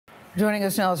Joining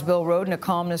us now is Bill Rhoden, a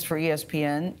columnist for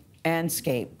ESPN and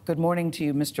Scape. Good morning to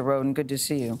you, Mr. Rhoden. Good to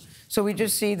see you. So we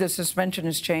just see the suspension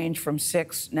has changed from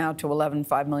 6 now to 11,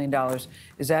 $5 million.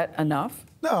 Is that enough?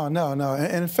 No.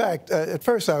 And in fact, at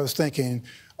first I was thinking,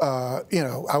 I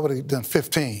would have done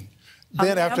 15.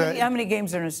 How many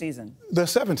games are in a season?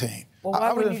 There's 17. Well,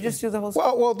 why wouldn't you just do the whole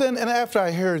season? Well, then, and after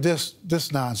I heard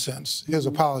this nonsense, his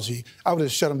apology, I would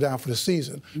have shut him down for the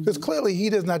season. Because clearly he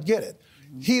does not get it.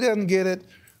 He doesn't get it.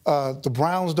 The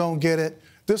Browns don't get it.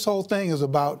 This whole thing is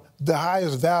about the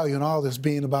highest value in all this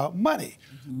being about money.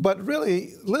 But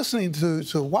really, listening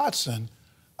to Watson,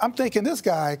 I'm thinking this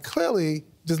guy clearly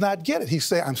does not get it. He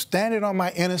said, I'm standing on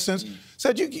my innocence.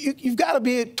 Said, you've got to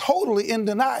be totally in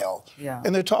denial. Yeah.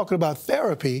 And they're talking about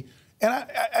therapy. And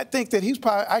I think that he's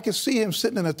probably, I could see him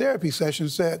sitting in a therapy session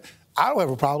and said, I don't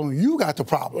have a problem, you got the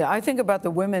problem. Yeah, I think about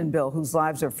the women, Bill, whose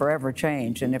lives are forever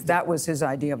changed. And if that was his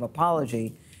idea of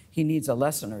apology, he needs a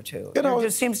lesson or two. There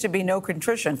just seems to be no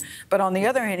contrition. But on the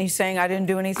other hand, he's saying, I didn't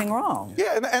do anything wrong.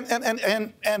 Yeah,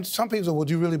 and some people say, well,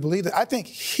 do you really believe that? I think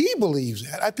he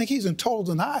believes that. I think he's in total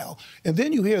denial. And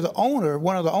then you hear the owner,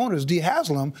 one of the owners, Dee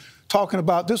Haslam, talking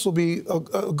about this will be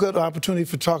a good opportunity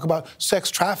for talk about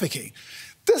sex trafficking.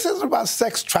 This isn't about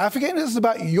sex trafficking. This is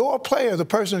about your player, the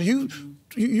person you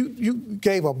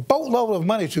gave a boatload of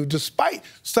money to, despite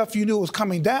stuff you knew was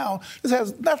coming down. This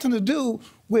has nothing to do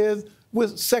with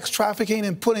sex trafficking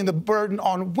and putting the burden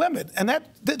on women. And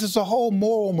this is a whole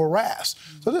moral morass.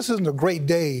 So this isn't a great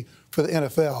day for the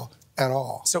NFL at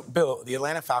all. So, Bill, the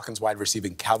Atlanta Falcons wide receiver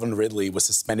Calvin Ridley was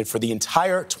suspended for the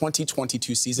entire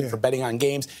 2022 season for betting on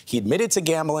games. He admitted to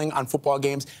gambling on football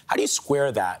games. How do you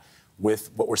square that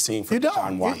with what we're seeing from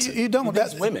Deshaun Watson? You don't.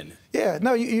 That's women. Yeah,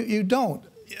 no, you don't.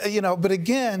 But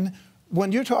again,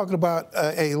 when you're talking about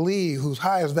a league whose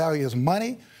highest value is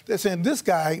money, they're saying this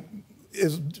guy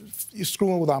is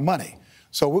screwing with our money.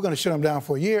 So we're going to shut him down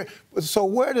for a year. So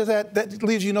where does that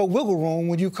leaves you no wiggle room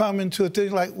when you come into a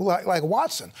thing like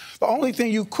Watson? The only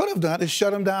thing you could have done is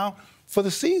shut him down for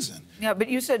the season. Yeah, but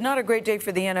you said not a great day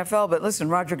for the NFL. But listen,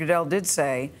 Roger Goodell did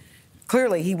say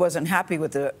clearly he wasn't happy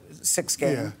with the 6th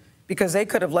game. Yeah. Because they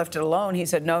could have left it alone. He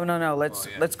said, no,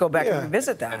 let's go back and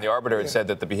revisit that. And the arbiter had said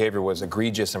that the behavior was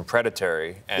egregious and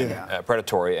predatory,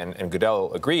 and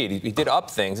Goodell agreed. He did up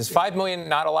things. Is $5 million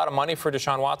not a lot of money for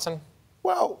Deshaun Watson?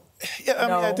 Well, I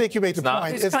mean, I think you make the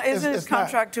point. Isn't his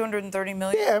contract $230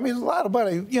 million? Yeah, I mean, it's a lot of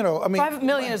money. $5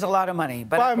 million is a lot of money.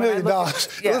 But $5 million.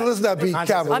 Let's not be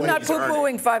cavalier. I'm not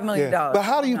poo-pooing $5 million. But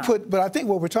how do you But I think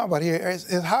what we're talking about here is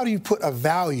how do you put a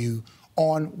value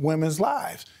on women's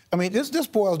lives? I mean, this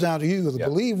boils down to you either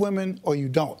believe women or you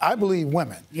don't. I believe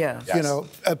women. Yeah.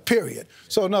 Period.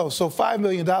 So so $5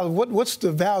 million, what's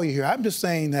the value here? I'm just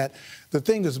saying that the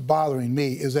thing that's bothering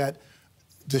me is that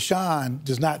Deshaun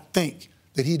does not think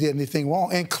that he did anything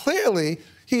wrong. And clearly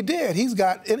he did. He's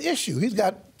got an issue. He's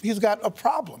got a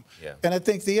problem. Yeah. And I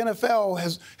think the NFL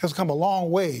has come a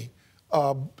long way.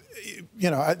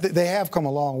 They have come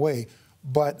a long way.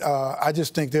 But I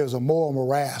just think there's a moral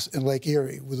morass in Lake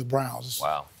Erie with the Browns.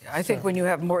 Wow. I think when you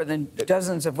have more than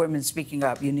dozens of women speaking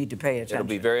up, you need to pay attention. It'll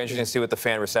be very interesting to see what the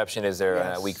fan reception is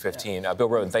there Week 15. Bill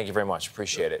Rhoden, thank you very much.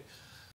 Appreciate it.